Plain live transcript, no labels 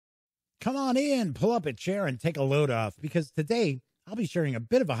Come on in, pull up a chair, and take a load off, because today I'll be sharing a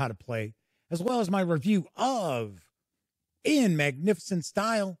bit of a how to play, as well as my review of In Magnificent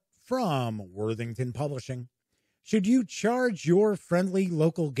Style from Worthington Publishing. Should you charge your friendly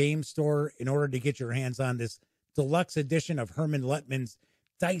local game store in order to get your hands on this deluxe edition of Herman Lettman's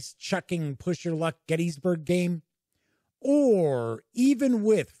dice-chucking push-your-luck Gettysburg game? Or, even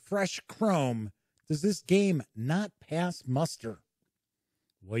with fresh chrome, does this game not pass muster?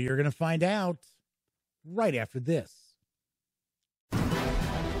 Well, you're going to find out right after this.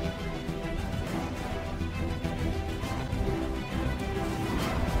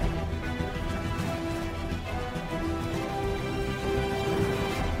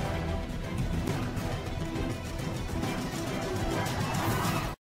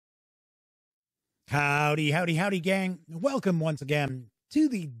 Howdy, howdy, howdy, gang. Welcome once again to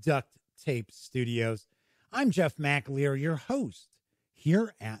the Duct Tape Studios. I'm Jeff McAleer, your host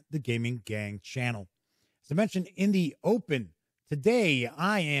here at the Gaming Gang channel. As I mentioned in the open, today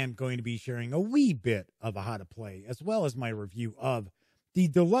I am going to be sharing a wee bit of a how to play, as well as my review of the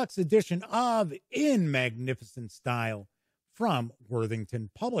deluxe edition of In Magnificent Style from Worthington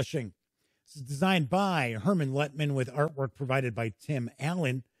Publishing. This is designed by Herman Lettman with artwork provided by Tim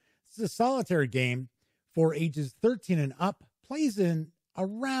Allen. This is a solitary game for ages 13 and up, plays in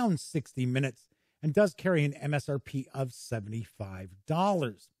around 60 minutes, and does carry an MSRP of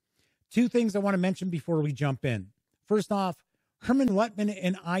 $75. Two things I want to mention before we jump in. First off, Herman Lettman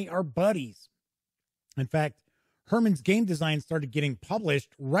and I are buddies. In fact, Herman's game design started getting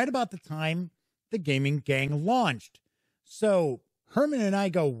published right about the time the Gaming Gang launched. So Herman and I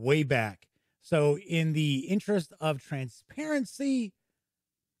go way back. So in the interest of transparency,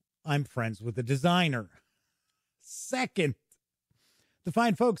 I'm friends with the designer. Second, the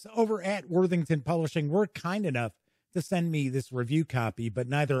fine folks over at Worthington Publishing were kind enough to send me this review copy, but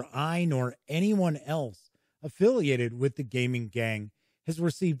neither I nor anyone else affiliated with the Gaming Gang has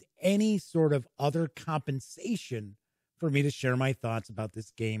received any sort of other compensation for me to share my thoughts about this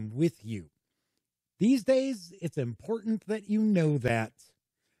game with you. These days, it's important that you know that.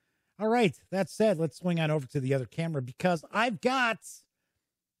 All right, that said, let's swing on over to the other camera, because I've got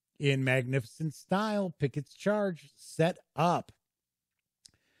In Magnificent Style, Pickett's Charge, set up.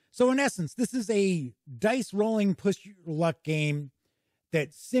 So in essence, this is a dice rolling push your luck game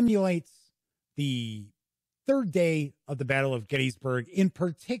that simulates the third day of the Battle of Gettysburg, in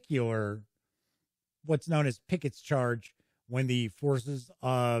particular, what's known as Pickett's Charge, when the forces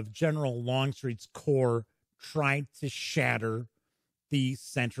of General Longstreet's corps tried to shatter the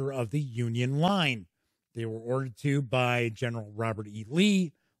center of the Union line. They were ordered to by General Robert E.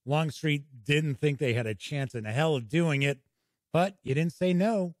 Lee. Longstreet didn't think they had a chance in hell of doing it, but you didn't say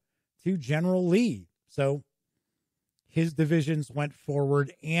no to General Lee. So his divisions went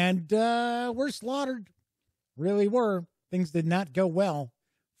forward and were slaughtered. Really were. Things did not go well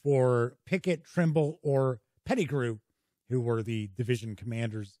for Pickett, Trimble, or Pettigrew, who were the division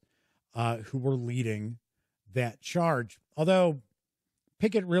commanders who were leading that charge. Although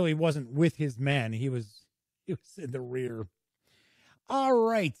Pickett really wasn't with his men. He was in the rear. All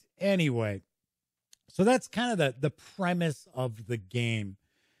right. Anyway, so that's kind of the premise of the game.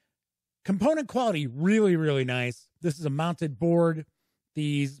 Component quality, really, really nice. This is a mounted board.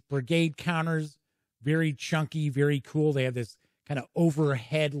 These brigade counters, very chunky, very cool. They have this kind of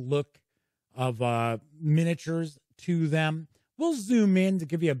overhead look of miniatures to them. We'll zoom in to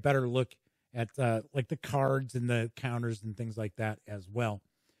give you a better look at like the cards and the counters and things like that as well.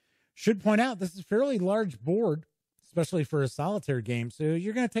 Should point out this is a fairly large board, especially for a solitaire game. So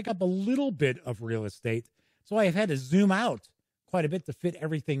you're going to take up a little bit of real estate. So I've had to zoom out quite a bit to fit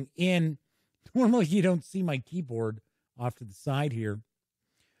everything in. Normally you don't see my keyboard off to the side here.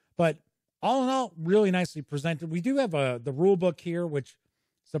 But all in all, really nicely presented. We do have the rule book here, which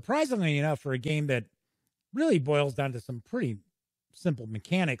surprisingly enough for a game that really boils down to some pretty simple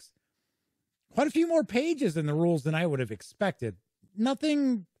mechanics, quite a few more pages in the rules than I would have expected.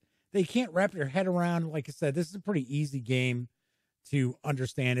 Nothing they can't wrap your head around. Like I said, this is a pretty easy game to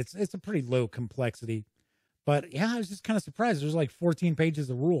understand. It's a pretty low complexity. But yeah, I was just kind of surprised. There's like 14 pages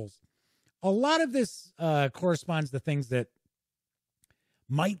of rules. A lot of this corresponds to things that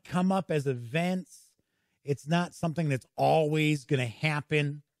might come up as events. It's not something that's always going to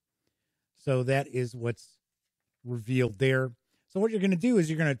happen. So that is what's revealed there. So what you're going to do is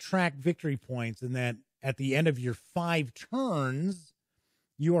you're going to track victory points, and that at the end of your 5 turns,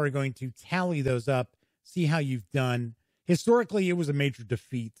 you are going to tally those up, see how you've done. Historically, it was a major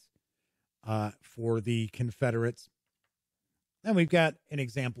defeat for the Confederates. Then we've got an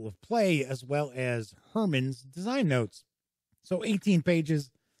example of play as well as Herman's design notes. So 18 pages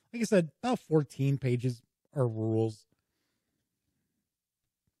like I said, about 14 pages are rules.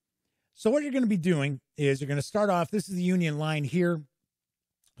 So what you're going to be doing is you're going to start off. This is the Union line here.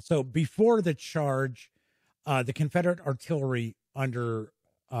 So before the charge, the Confederate artillery under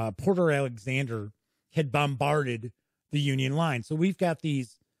Porter Alexander had bombarded the Union line. So we've got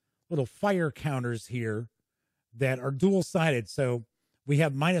these little fire counters here that are dual-sided. So we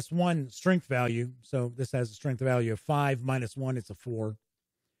have -1 strength value. So this has a strength value of 5, -1, it's a 4.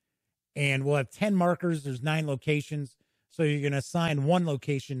 And we'll have 10 markers. There's 9 locations. So you're going to assign one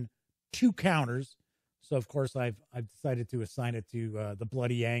location 2 counters. So, of course, I've decided to assign it to the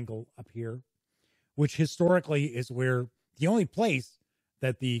Bloody Angle up here, which historically is where the only place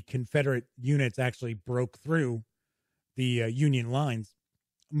that the Confederate units actually broke through the Union lines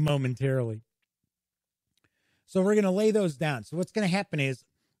momentarily. So we're going to lay those down. So what's going to happen is,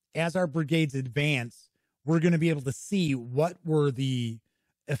 as our brigades advance, we're going to be able to see what were the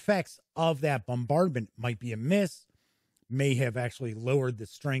effects of that bombardment. Might be a miss, may have actually lowered the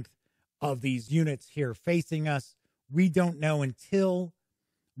strength of these units here facing us. We don't know until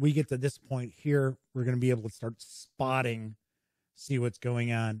we get to this point here. We're going to be able to start spotting, see what's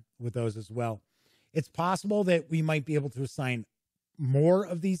going on with those as well. It's possible that we might be able to assign more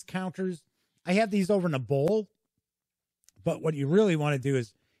of these counters. I have these over in a bowl, but what you really want to do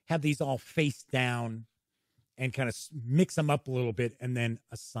is have these all face down and kind of mix them up a little bit and then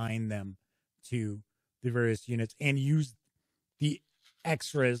assign them to the various units and use the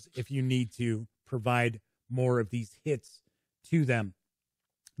extras if you need to provide more of these hits to them.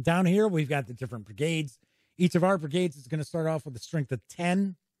 Down here, we've got the different brigades. Each of our brigades is going to start off with a strength of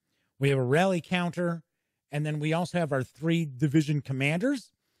 10. We have a rally counter, and then we also have our 3 division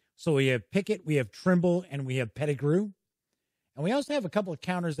commanders. So we have Pickett, we have Trimble, and we have Pettigrew. And we also have a couple of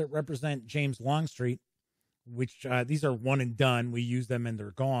counters that represent James Longstreet, which these are one and done. We use them and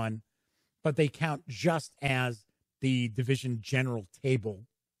they're gone, but they count just as the division general table,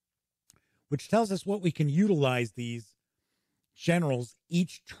 which tells us what we can utilize these generals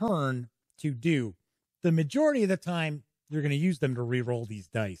each turn to do. The majority of the time, you're going to use them to re-roll these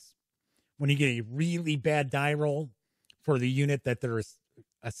dice. When you get a really bad die roll for the unit that they're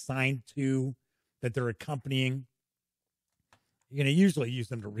assigned to, that they're accompanying, you're going to usually use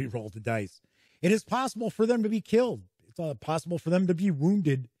them to re-roll the dice. It is possible for them to be killed. It's possible for them to be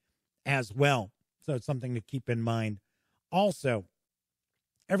wounded as well. So it's something to keep in mind. Also,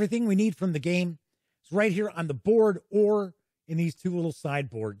 everything we need from the game is right here on the board or in these 2 little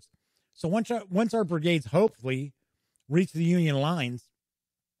sideboards. So once our brigades hopefully reach the Union lines,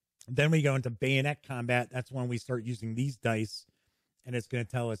 then we go into bayonet combat. That's when we start using these dice, and it's going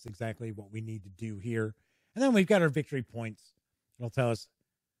to tell us exactly what we need to do here. And then we've got our victory points. It'll tell us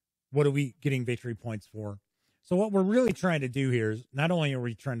what are we getting victory points for. So what we're really trying to do here is not only are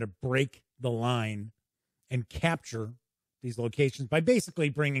we trying to break the line and capture these locations by basically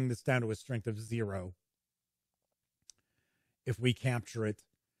bringing this down to a strength of 0. If we capture it,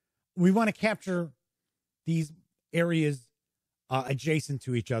 we want to capture these areas adjacent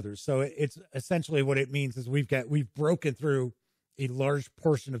to each other. So it's essentially what it means is we've broken through a large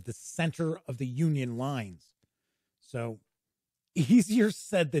portion of the center of the Union lines. So easier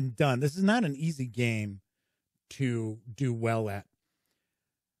said than done. This is not an easy game to do well at.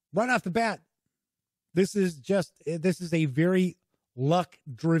 Right off the bat, this is a very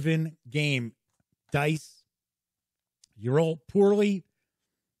luck-driven game. Dice, you roll poorly,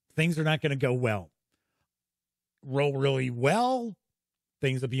 things are not going to go well. Roll really well,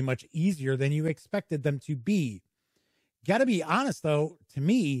 things will be much easier than you expected them to be. Got to be honest, though, to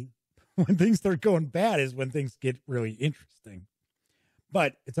me, when things start going bad is when things get really interesting.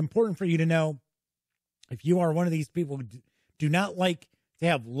 But it's important for you to know, if you are one of these people who do not like to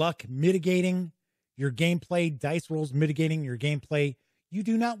have luck mitigating your gameplay, dice rolls mitigating your gameplay, you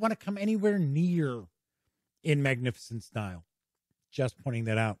do not want to come anywhere near in Magnificent Style. Just pointing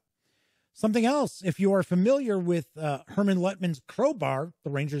that out. Something else, if you are familiar with Herman Luttman's Crowbar, the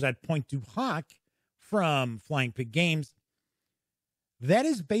Rangers at Point du Hoc from Flying Pig Games, that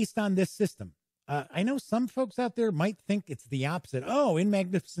is based on this system. I know some folks out there might think it's the opposite. Oh, in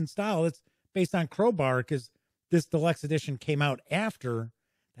Magnificent Style, it's based on Crowbar because this deluxe edition came out after.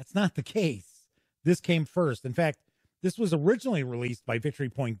 That's not the case. This came first. In fact, this was originally released by Victory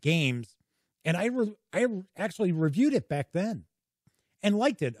Point Games, and I actually reviewed it back then and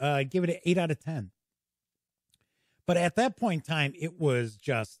liked it. I gave it an 8 out of 10. But at that point in time, it was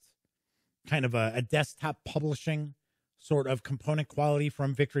just kind of a desktop publishing sort of component quality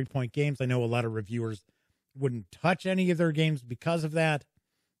from Victory Point Games. I know a lot of reviewers wouldn't touch any of their games because of that.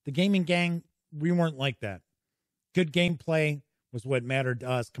 The Gaming Gang, we weren't like that. Good gameplay. was what mattered to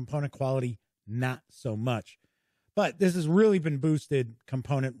us. Component quality, not so much. But this has really been boosted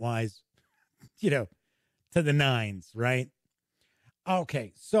component-wise, to the nines, right?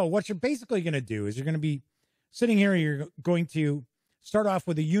 Okay, so what you're basically going to do is you're going to be sitting here, you're going to start off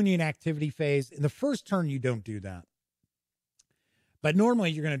with a union activity phase. In the first turn, you don't do that. But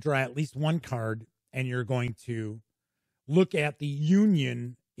normally you're going to draw at least one card, and you're going to look at the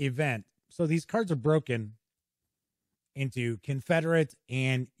union event. So these cards are broken into Confederate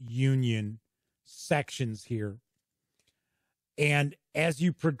and Union sections here. And as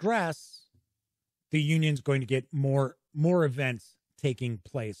you progress, the Union's going to get more events taking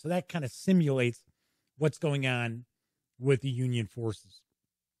place. So that kind of simulates what's going on with the Union forces.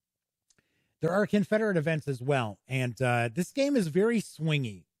 There are Confederate events as well. And this game is very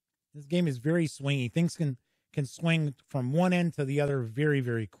swingy. Things can swing from one end to the other very,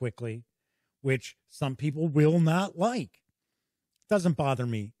 very quickly, which some people will not like. Doesn't bother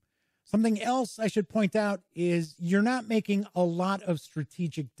me. Something else I should point out is you're not making a lot of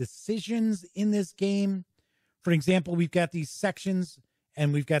strategic decisions in this game. For example, we've got these sections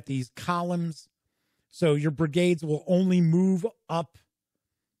and we've got these columns. So your brigades will only move up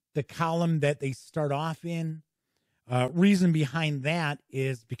the column that they start off in. Reason behind that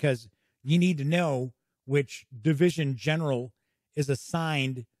is because you need to know which division general is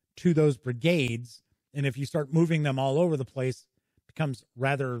assigned to those brigades. And if you start moving them all over the place, it becomes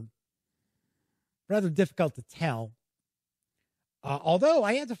rather difficult to tell. Although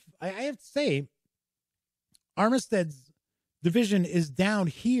I have to say, Armistead's division is down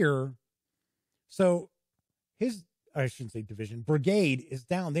here. So I shouldn't say division, brigade is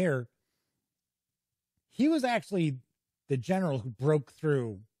down there. He was actually the general who broke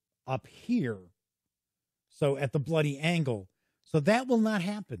through up here. So at the bloody angle. So that will not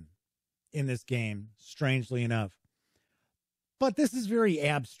happen in this game, strangely enough. But this is very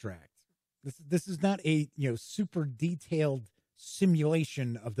abstract. This is not a super detailed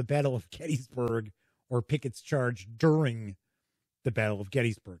simulation of the Battle of Gettysburg or Pickett's charge during the Battle of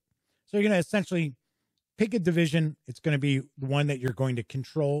Gettysburg. So you're going to essentially pick a division. It's going to be the one that you're going to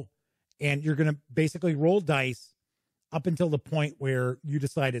control, and you're going to basically roll dice up until the point where you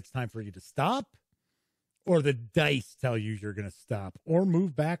decide it's time for you to stop, or the dice tell you you're going to stop or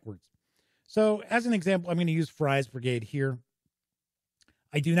move backwards. So as an example, I'm going to use Fry's brigade here.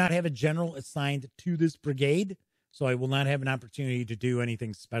 I do not have a general assigned to this brigade, so I will not have an opportunity to do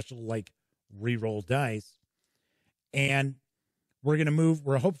anything special like re-roll dice. And we're going to move,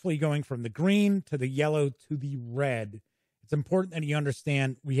 we're hopefully going from the green to the yellow to the red. It's important that you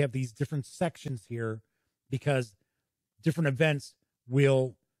understand we have these different sections here because different events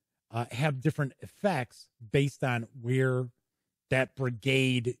will have different effects based on where that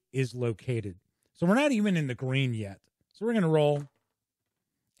brigade is located. So we're not even in the green yet. So we're going to roll.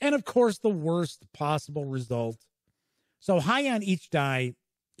 And of course, the worst possible result. So high on each die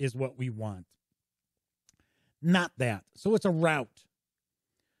is what we want. Not that. So it's a rout.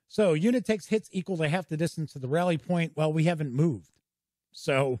 So unit takes hits equal to half the distance to the rally point. Well, we haven't moved.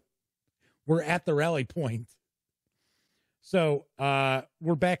 So we're at the rally point. So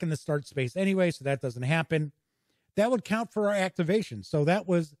we're back in the start space anyway, so that doesn't happen. That would count for our activation. So that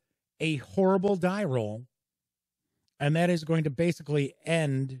was a horrible die roll. And that is going to basically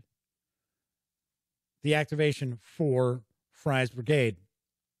end the activation for Fry's brigade.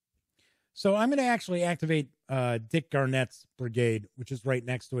 So I'm going to actually activate Dick Garnett's brigade, which is right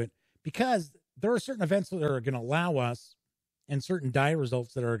next to it, because there are certain events that are going to allow us and certain die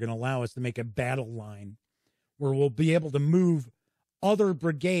results that are going to allow us to make a battle line where we'll be able to move other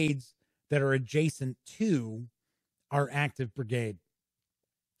brigades that are adjacent to our active brigade.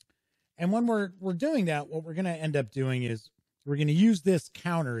 And when we're doing that, what we're going to end up doing is we're going to use this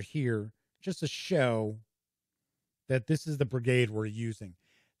counter here just to show that this is the brigade we're using.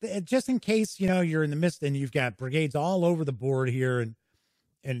 Just in case, you're in the midst and you've got brigades all over the board here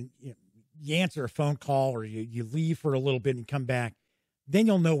and you answer a phone call or you leave for a little bit and come back, then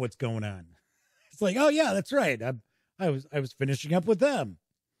you'll know what's going on. It's like, oh yeah, that's right. I was finishing up with them.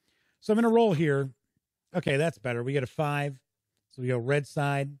 So I'm going to roll here. Okay, that's better. We get a 5. So we go red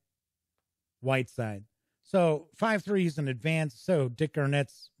side, white side. So 5-3 is an advance. So Dick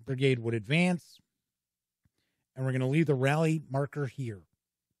Garnett's brigade would advance. And we're going to leave the rally marker here.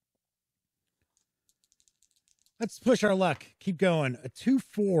 Let's push our luck. Keep going. A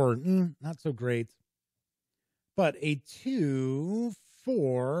 2-4, not so great. But a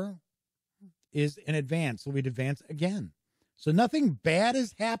 2-4 is an advance. So we'd advance again. So nothing bad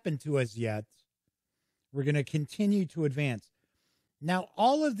has happened to us yet. We're going to continue to advance. Now,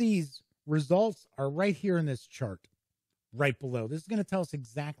 all of these results are right here in this chart. right below. This is going to tell us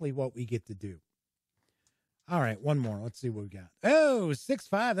exactly what we get to do. All right, one more. Let's see what we got. Oh,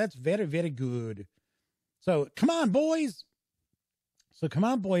 6-5. That's very, very good. So come on, boys. So come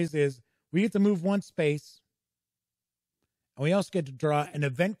on, boys is we get to move one space. And we also get to draw an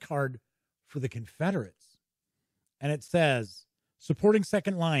event card for the Confederates. And it says, supporting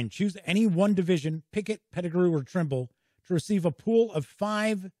second line, choose any one division, Pickett, Pettigrew, or Trimble, to receive a pool of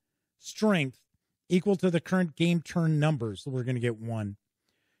 5 strength equal to the current game turn numbers. So we're going to get 1.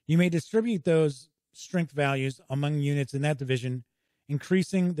 You may distribute those strength values among units in that division,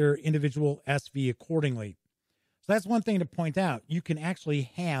 increasing their individual SV accordingly. So that's one thing to point out. You can actually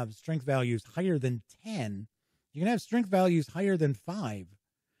have strength values higher than 10. You can have strength values higher than 5.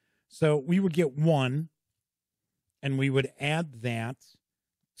 So we would get 1, and we would add that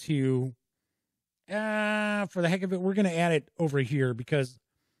to, for the heck of it, we're going to add it over here because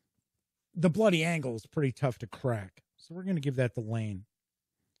the bloody angle is pretty tough to crack. So we're going to give that to Lane.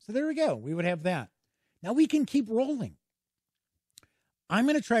 So there we go. We would have that. Now we can keep rolling. I'm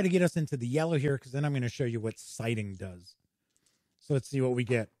going to try to get us into the yellow here because then I'm going to show you what sighting does. So let's see what we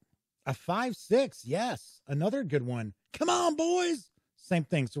get. A 5-6. Yes. Another good one. Come on, boys. Same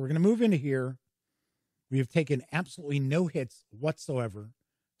thing. So we're going to move into here. We have taken absolutely no hits whatsoever.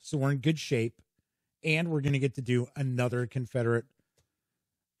 So we're in good shape. And we're going to get to do another Confederate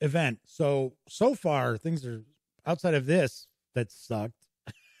event. So far, things are outside of this that sucked.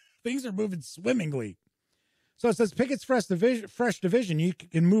 Things are moving swimmingly. So it says Pickett's fresh division. You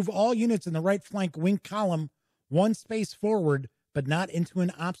can move all units in the right flank wing column 1 space forward, but not into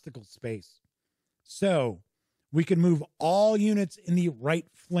an obstacle space. So we can move all units in the right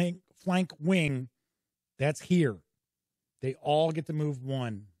flank wing. That's here. They all get to move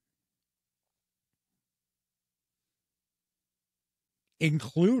 1.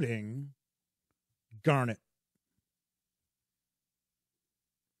 Including Garnet.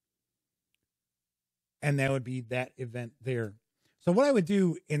 And that would be that event there. So what I would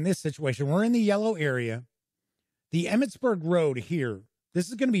do in this situation, we're in the yellow area. The Emmitsburg Road here, this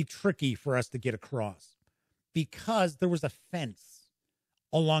is going to be tricky for us to get across because there was a fence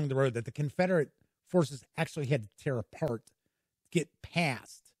along the road that the Confederate forces actually had to tear apart to get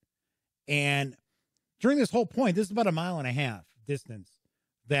past. And during this whole point, this is about 1.5 miles distance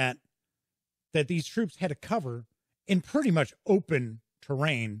that these troops had to cover in pretty much open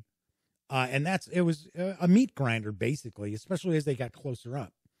terrain. And it was a meat grinder, basically, especially as they got closer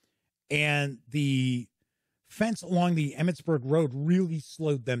up. And the fence along the Emmitsburg Road really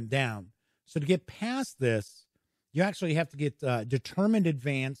slowed them down. So to get past this, you actually have to get determined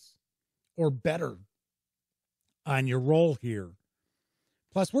advance or better on your roll here.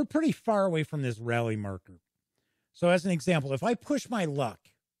 Plus, we're pretty far away from this rally marker. So as an example, if I push my luck,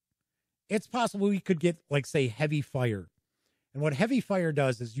 it's possible we could get, like, say, heavy fire. And what heavy fire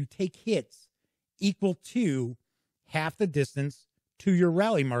does is you take hits equal to half the distance to your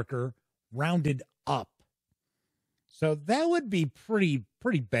rally marker rounded up. So that would be pretty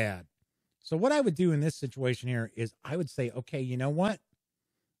bad. So what I would do in this situation here is I would say, okay, you know what?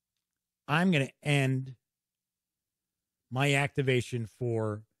 I'm going to end my activation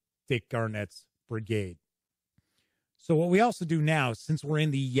for Dick Garnett's brigade. So what we also do now, since we're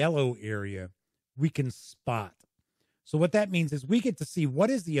in the yellow area, we can spot. So what that means is we get to see what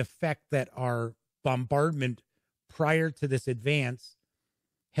is the effect that our bombardment prior to this advance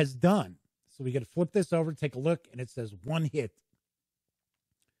has done. So we got to flip this over, take a look, and it says 1 hit.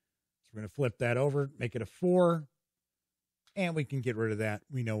 So we're going to flip that over, make it a 4, and we can get rid of that.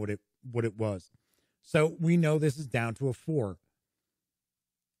 We know what it was. So we know this is down to a 4.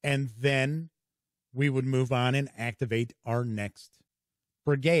 And then we would move on and activate our next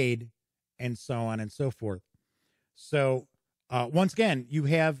brigade and so on and so forth. So once again, you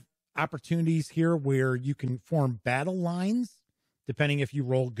have opportunities here where you can form battle lines, depending if you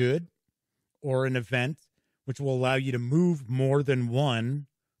roll good, or an event, which will allow you to move more than 1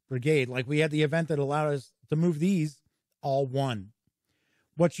 brigade. Like we had the event that allowed us to move these all 1.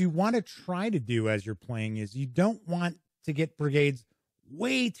 What you want to try to do as you're playing is you don't want to get brigades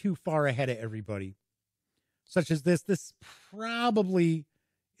way too far ahead of everybody, such as this. This probably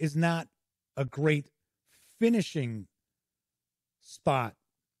is not a great finishing spot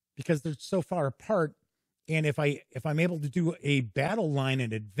because they're so far apart. And if I'm able to do a battle line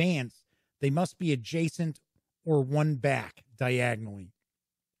in advance, they must be adjacent or 1 back diagonally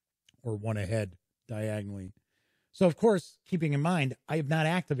or 1 ahead diagonally. So of course, keeping in mind, I have not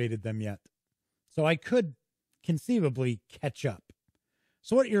activated them yet. So I could conceivably catch up.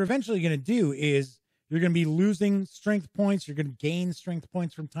 So what you're eventually going to do is you're going to be losing strength points. You're going to gain strength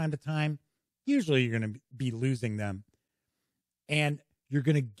points from time to time. Usually you're going to be losing them. And you're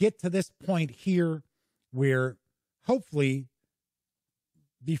going to get to this point here where hopefully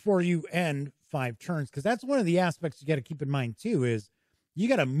before you end 5 turns, because that's one of the aspects you got to keep in mind too, is you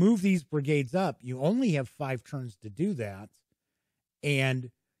got to move these brigades up. You only have 5 turns to do that.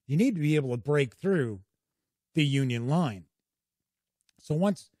 And you need to be able to break through the Union line. So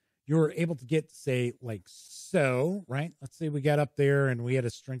once you're able to get, say, like so, right? Let's say we got up there and we had a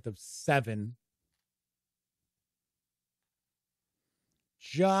strength of 7.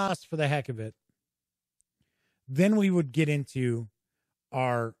 Just for the heck of it. Then we would get into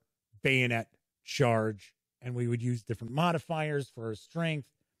our bayonet charge, and we would use different modifiers for our strength,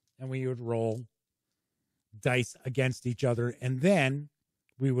 and we would roll dice against each other, and then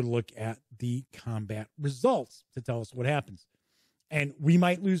we would look at the combat results to tell us what happens. And we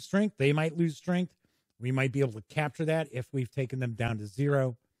might lose strength, they might lose strength, we might be able to capture that if we've taken them down to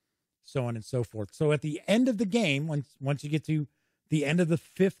 0, so on and so forth. So at the end of the game, once you get to the end of the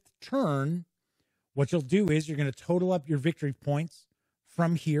 5th turn, what you'll do is you're going to total up your victory points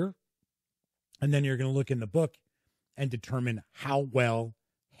from here, and then you're going to look in the book and determine how well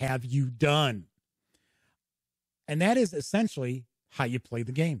have you done. And that is essentially how you play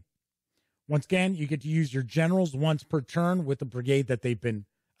the game. Once again, you get to use your generals once per turn with the brigade that they've been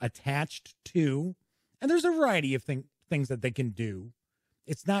attached to. And there's a variety of things that they can do.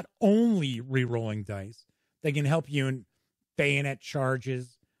 It's not only re-rolling dice. They can help you in bayonet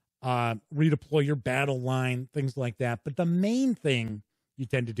charges, redeploy your battle line, things like that. But the main thing you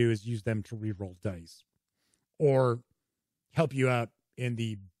tend to do is use them to re-roll dice or help you out in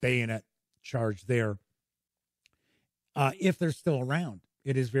the bayonet charge there. If they're still around,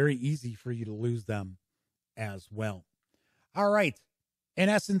 it is very easy for you to lose them as well. All right. In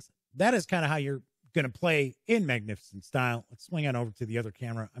essence, that is kind of how you're going to play in magnificent style. Let's swing on over to the other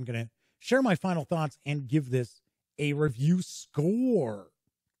camera. I'm going to share my final thoughts and give this a review score.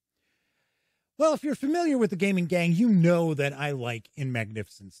 Well, if you're familiar with the Gaming Gang, you know that I like In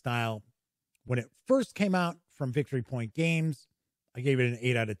Magnificent Style. When it first came out from Victory Point Games, I gave it an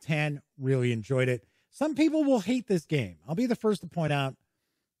 8 out of 10. Really enjoyed it. Some people will hate this game. I'll be the first to point out,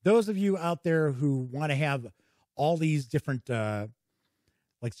 those of you out there who want to have all these different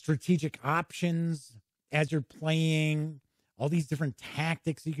like strategic options as you're playing, all these different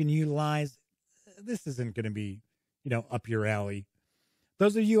tactics you can utilize, this isn't going to be, up your alley.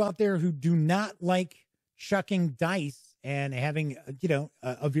 Those of you out there who do not like shucking dice and having,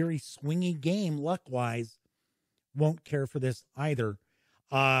 a very swingy game luck-wise, won't care for this either.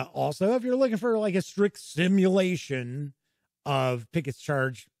 Also, if you're looking for like a strict simulation of Pickett's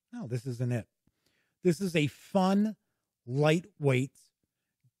Charge, no, this isn't it. This is a fun, lightweight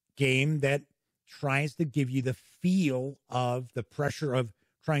game that tries to give you the feel of the pressure of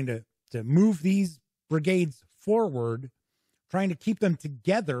trying to move these brigades forward, trying to keep them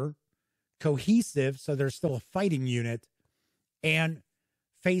together, cohesive, so they're still a fighting unit, and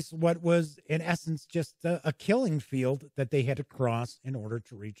face what was, in essence, just a killing field that they had to cross in order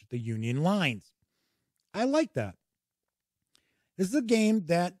to reach the Union lines. I like that. This is a game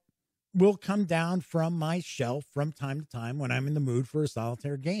that will come down from my shelf from time to time when I'm in the mood for a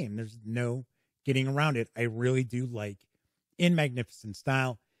solitaire game. There's no getting around it. I really do like In Magnificent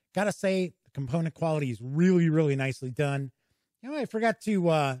Style. Gotta say, the component quality is really, really nicely done. I forgot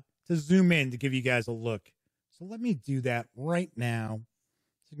to zoom in to give you guys a look. So let me do that right now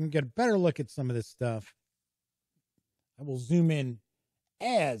so you can get a better look at some of this stuff. I will zoom in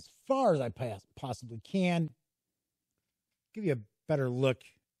as far as I possibly can. Give you a better look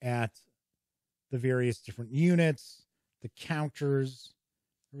at the various different units, the counters.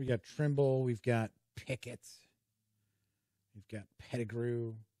 We got Trimble, we've got Pickett, we've got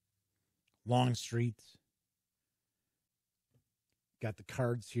Pettigrew, Longstreet. Got the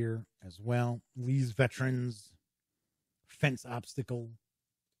cards here as well. Lee's Veterans, Fence Obstacle.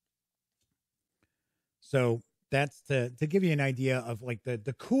 So that's to give you an idea of like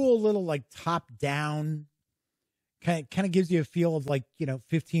the cool little like top down kind of gives you a feel of like,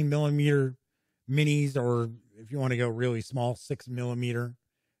 15 millimeter minis, or if you want to go really small, 6 millimeter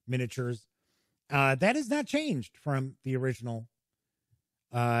miniatures. That has not changed from the original,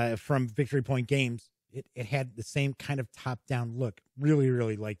 from Victory Point Games. It had the same kind of top-down look. Really,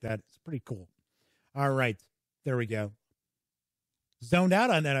 really like that. It's pretty cool. All right. There we go. Zoned out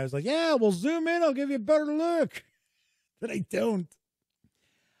on that. I was like, yeah, we'll zoom in. I'll give you a better look. But I don't.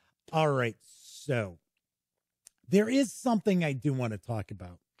 All right. So there is something I do want to talk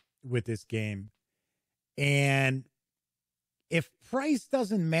about with this game. And if price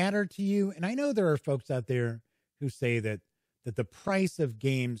doesn't matter to you, and I know there are folks out there who say that the price of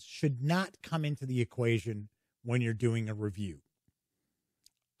games should not come into the equation when you're doing a review.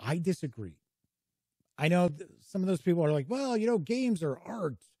 I disagree. I know some of those people are like, well, games are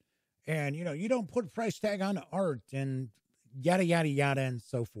art, and, you don't put a price tag on art, and yada, yada, yada, and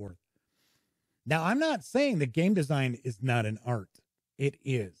so forth. Now, I'm not saying that game design is not an art. It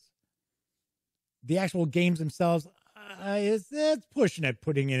is. The actual games themselves, it's pushing it,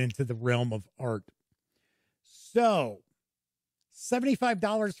 putting it into the realm of art. So,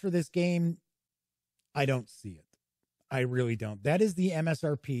 $75 for this game, I don't see it. I really don't. That is the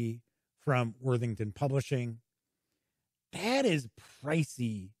MSRP from Worthington Publishing. That is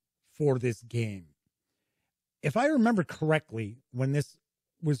pricey for this game. If I remember correctly, when this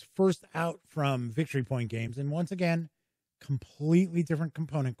was first out from Victory Point Games, and once again, completely different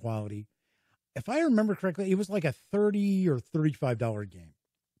component quality. If I remember correctly, it was like a $30 or $35 game.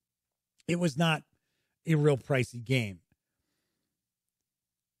 It was not a real pricey game.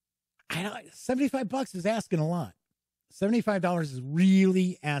 $75 is asking a lot. $75 is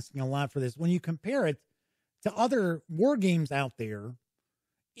really asking a lot for this when you compare it to other war games out there,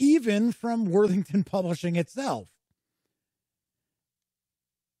 even from Worthington Publishing itself.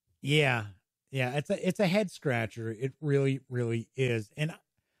 Yeah, it's a head scratcher. It really, really is. And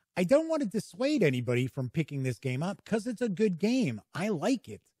I don't want to dissuade anybody from picking this game up because it's a good game. I like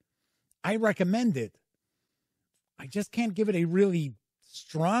it. I recommend it. I just can't give it a really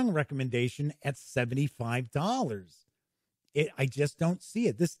strong recommendation at $75. I just don't see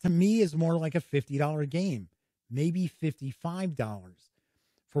it. This to me is more like a $50 game, maybe $55.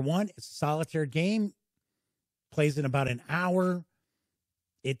 For one, it's a solitaire game, plays in about an hour.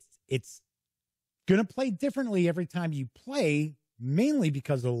 It's going to play differently every time you play, mainly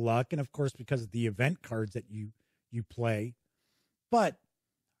because of luck and, of course, because of the event cards that you play. But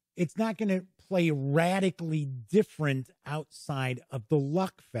it's not going to play radically different outside of the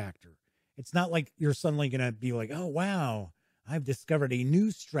luck factor. It's not like you're suddenly going to be like, oh, wow, I've discovered a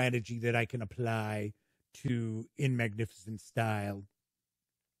new strategy that I can apply to In Magnificent Style.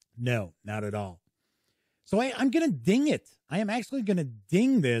 No, not at all. So I'm going to ding it. I am actually going to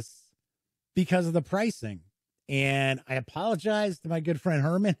ding this because of the pricing. And I apologize to my good friend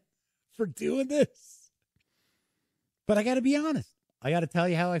Herman for doing this. But I got to be honest. I got to tell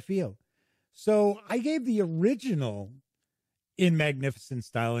you how I feel. So I gave the original In Magnificent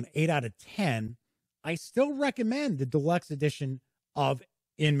Style an 8 out of 10. I still recommend the deluxe edition of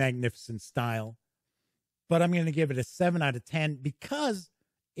In Magnificent Style. But I'm going to give it a 7 out of 10 because,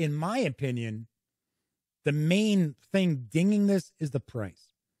 in my opinion, the main thing dinging this is the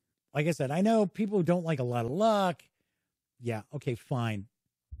price. Like I said, I know people who don't like a lot of luck. Yeah, okay, fine.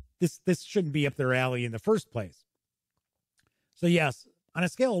 This shouldn't be up their alley in the first place. So yes, on a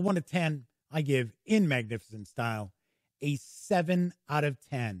scale of 1 to 10, I give In Magnificent Style a 7 out of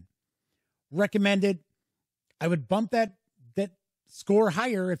 10. Recommended. I would bump that score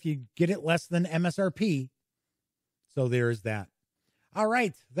higher if you get it less than MSRP. So there's that. All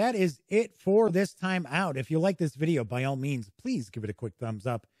right, that is it for this time out. If you like this video, by all means, please give it a quick thumbs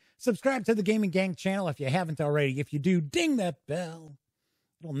up. Subscribe to the Gaming Gang channel if you haven't already. If you do, ding that bell.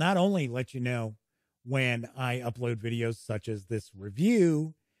 It'll not only let you know when I upload videos such as this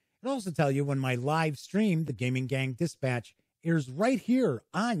review, it'll also tell you when my live stream, the Gaming Gang Dispatch, airs right here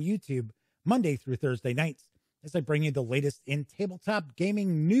on YouTube, Monday through Thursday nights, as I bring you the latest in tabletop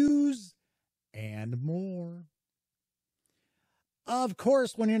gaming news and more. Of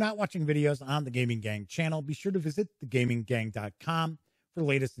course, when you're not watching videos on the Gaming Gang channel, be sure to visit thegaminggang.com for the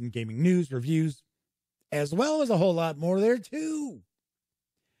latest in gaming news, reviews, as well as a whole lot more there too.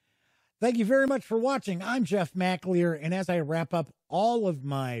 Thank you very much for watching. I'm Jeff McAleer, and as I wrap up all of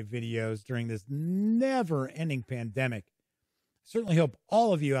my videos during this never-ending pandemic, I certainly hope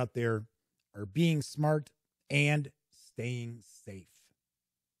all of you out there are being smart and staying safe.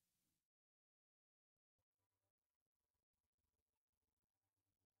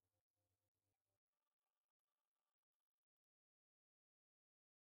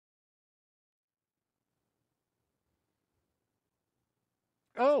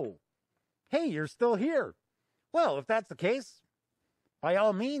 Oh, hey, you're still here. Well, if that's the case, by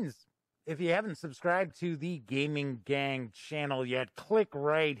all means, if you haven't subscribed to the Gaming Gang channel yet, click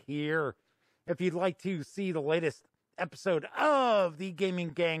right here. If you'd like to see the latest episode of the Gaming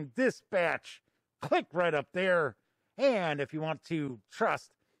Gang Dispatch, click right up there. And if you want to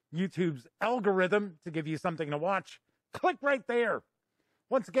trust YouTube's algorithm to give you something to watch, click right there.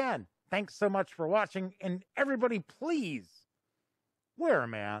 Once again, thanks so much for watching, and everybody please wear a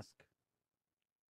mask.